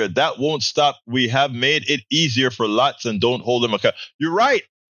 period. That won't stop. We have made it easier for lots and don't hold them accountable. You're right.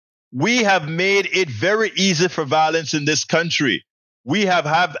 We have made it very easy for violence in this country. We have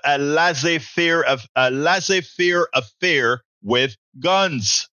a laissez-faire affair with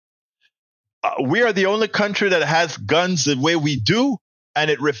guns. We are the only country that has guns the way we do, and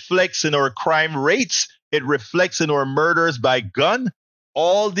it reflects in our crime rates. It reflects in our murders by gun.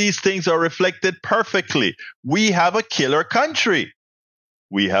 All these things are reflected perfectly. We have a killer country.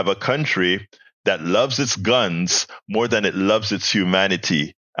 We have a country that loves its guns more than it loves its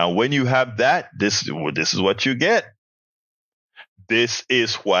humanity. And when you have that, this is what you get. This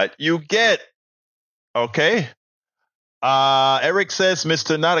is what you get. Okay? Eric says,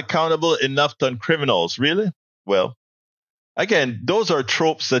 Mr. Not accountable enough to criminals. Really? Well, again, those are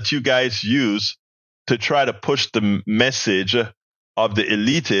tropes that you guys use to try to push the message of the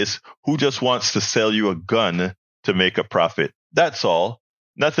elitist who just wants to sell you a gun to make a profit. That's all.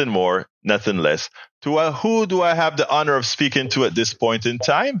 Nothing more, nothing less. Who do I have the honor of speaking to at this point in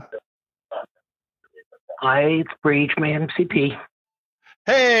time? Hi, it's Breach, my MCP.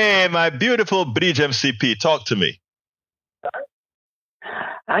 Hey, my beautiful Breach MCP. Talk to me.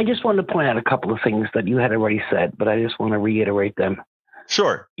 I just wanted to point out a couple of things that you had already said, but I just want to reiterate them.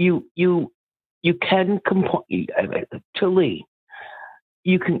 Sure. You can to Lee.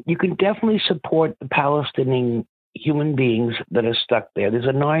 You can definitely support the Palestinian human beings that are stuck there. There's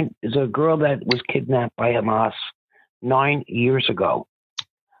a girl that was kidnapped by Hamas 9 years ago,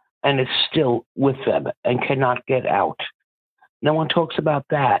 and is still with them and cannot get out. No one talks about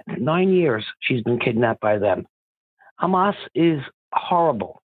that. 9 years she's been kidnapped by them. Hamas is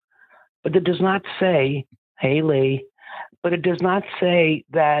horrible, but it does not say, hey Lee, but it does not say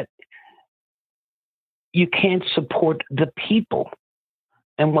that you can't support the people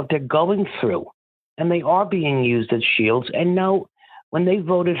and what they're going through. And they are being used as shields. And no, when they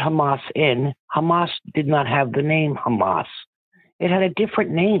voted Hamas in, Hamas did not have the name Hamas. It had a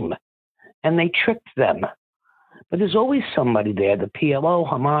different name, and they tricked them. But there's always somebody there, the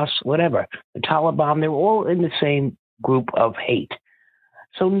PLO, Hamas, whatever, the Taliban, they're all in the same group of hate.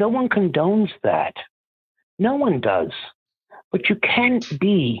 So no one condones that. No one does. But you can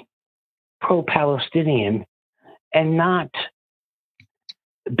be pro-Palestinian and not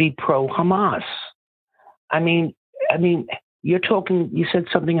be pro-Hamas. I mean, you said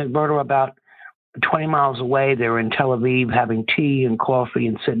something, Alberto, about 20 miles away, they're in Tel Aviv having tea and coffee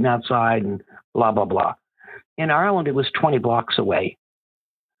and sitting outside and blah, blah, blah. In Ireland, it was 20 blocks away,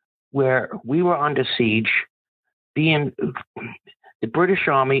 where we were under siege, being the British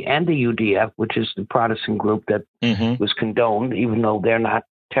Army and the UDF, which is the Protestant group that was condoned, even though they're not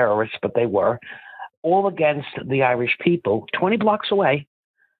terrorists, but they were, all against the Irish people, 20 blocks away.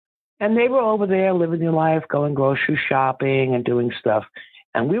 And they were over there living their life, going grocery shopping and doing stuff.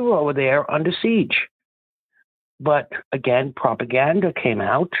 And we were over there under siege. But again, propaganda came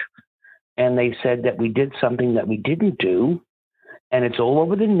out, and they said that we did something that we didn't do. And it's all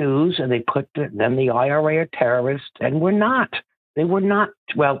over the news, and they put then the IRA are terrorists, and we're not. They were not.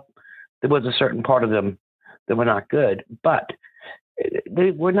 Well, there was a certain part of them that were not good, but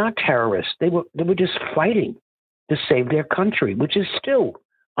they were not terrorists. They were just fighting to save their country, which is still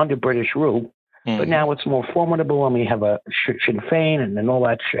under British rule. But now it's more formidable, and we have a Sinn Féin and all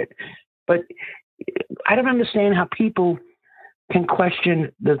that shit. But I don't understand how people can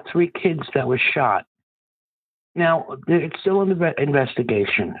question the 3 kids that were shot. Now, it's still in the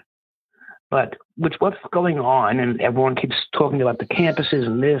investigation. But with what's going on, and everyone keeps talking about the campuses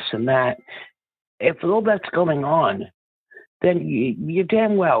and this and that, if all that's going on, then you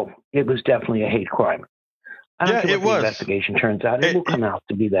damn well it was definitely a hate crime. I don't care what the investigation turns out. It will come out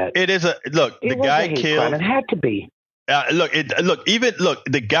to be that. It is the guy killed. Crime. It had to be.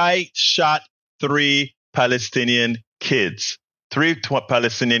 The guy shot 3 Palestinian kids.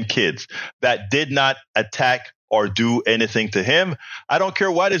 Palestinian kids that did not attack or do anything to him. I don't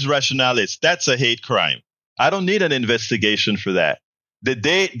care what his rationale is. That's a hate crime. I don't need an investigation for that.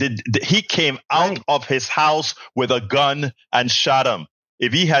 He came out of his house with a gun and shot him.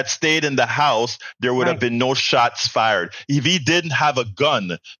 If he had stayed in the house, there would have been no shots fired. If he didn't have a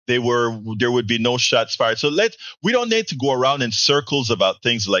gun, there would be no shots fired. So we don't need to go around in circles about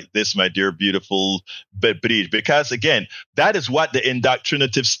things like this, my dear, beautiful Bridge, because again, that is what the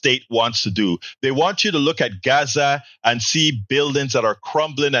indoctrinative state wants to do. They want you to look at Gaza and see buildings that are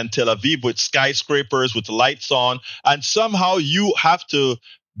crumbling and Tel Aviv with skyscrapers with lights on, and somehow you have to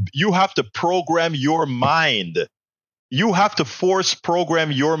program your mind. You have to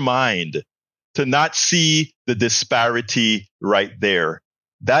program your mind to not see the disparity right there.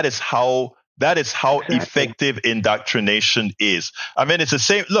 That is how effective indoctrination is. I mean, it's the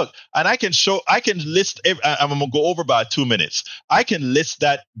same. Look, and I can list, I'm going to go over about 2 minutes. I can list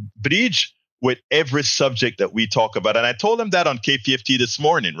that Bridge with every subject that we talk about. And I told him that on KPFT this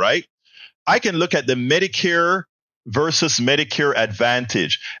morning, right? I can look at the Medicare versus Medicare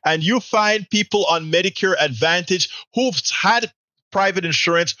Advantage. And you find people on Medicare Advantage who've had private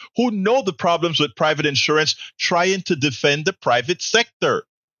insurance, who know the problems with private insurance, trying to defend the private sector.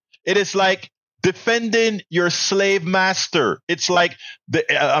 It is like defending your slave master. It's like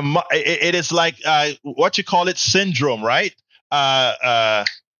it is like what you call it, syndrome, right? Munchausen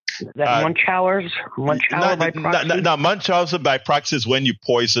by proxy? No, Munchausen by proxy is when you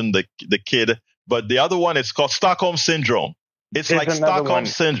poison the kid. But the other one is called Stockholm Syndrome. It's like Stockholm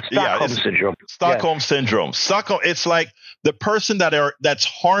Syndrome. Stockholm Syndrome. It's like the person that's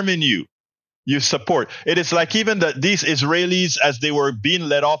harming you, you support. It is like even these Israelis, as they were being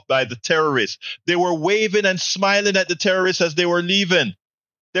let off by the terrorists, they were waving and smiling at the terrorists as they were leaving.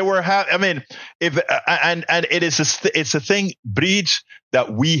 They were it's a thing, Bridge,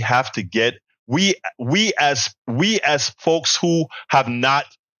 that we have to get. We as folks who have not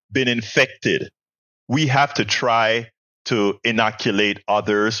been infected, we have to try to inoculate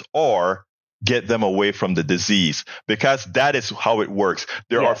others or get them away from the disease, because that is how it works.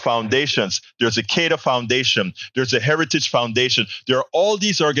 There are foundations. There's a CADA Foundation. There's a Heritage Foundation. There are all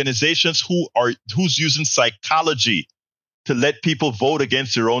these organizations who's using psychology to let people vote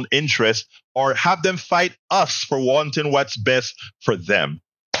against their own interests or have them fight us for wanting what's best for them.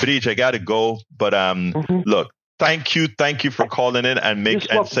 Bridge, I got to go, but look, thank you for calling in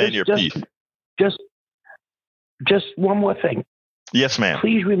and saying your piece. Just one more thing. Yes, ma'am.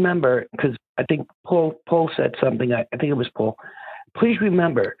 Please remember, because I think Paul said something. I think it was Paul. Please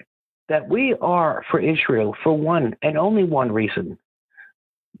remember that we are for Israel for one and only one reason,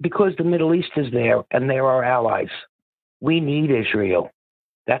 because the Middle East is there and they're our allies. We need Israel.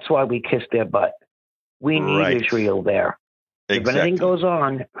 That's why we kiss their butt. We need Israel there. Exactly. If anything goes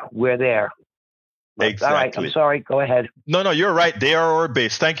on, we're there. Exactly. All right, I'm sorry. Go ahead. No, you're right. They are our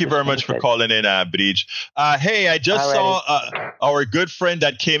base. Thank you very much for calling in, Bridge. Hey, I just saw our good friend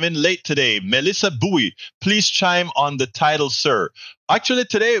that came in late today, Melissa Bowie. Please chime on the title, sir. Actually,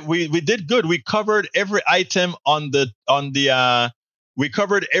 today we did good. We covered every item we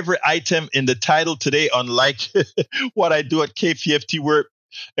covered every item in the title today, unlike what I do at KPFT, where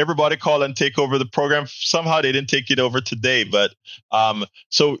everybody call and take over the program. Somehow they didn't take it over today. But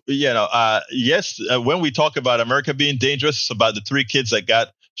yes, when we talk about America being dangerous, it's about the 3 kids that got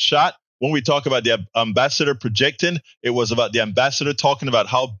shot. When we talk about the ambassador projecting, it was about the ambassador talking about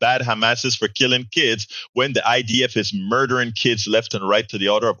how bad Hamas is for killing kids when the IDF is murdering kids left and right to the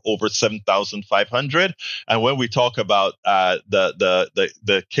order of over 7,500. And when we talk about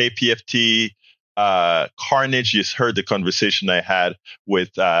the KPFT carnage, you heard the conversation I had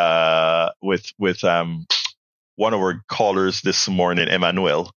with one of our callers this morning,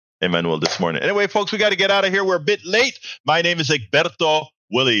 Emmanuel this morning. Anyway, folks, we got to get out of here. We're a bit late. My name is Egberto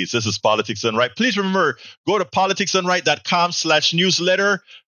Willies. This is Politics Done Right. Please remember, go to politicsdoneright.com/newsletter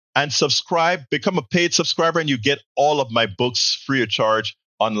and subscribe. Become a paid subscriber, and you get all of my books free of charge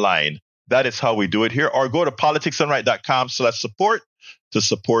online. That is how we do it here. Or go to politicsdoneright.com/support to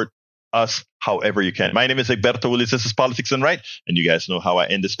support us however you can. My name is Egberto Willies. This is Politics Done Right, and you guys know how I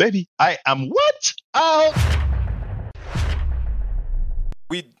end this baby. I am what? Out.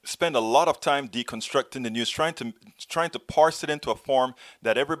 We spend a lot of time deconstructing the news, trying to parse it into a form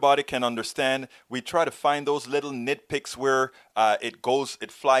that everybody can understand. We try to find those little nitpicks where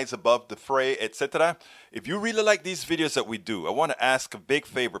it flies above the fray, etc. If you really like these videos that we do, I want to ask a big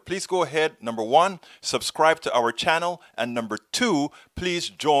favor. Please go ahead. Number 1, subscribe to our channel. And number 2, please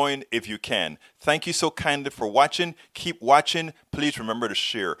join if you can. Thank you so kindly for watching. Keep watching. Please remember to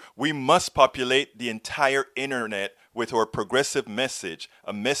share. We must populate the entire internet with our progressive message,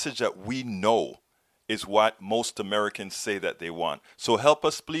 a message that we know is what most Americans say that they want. So help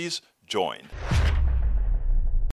us, please join.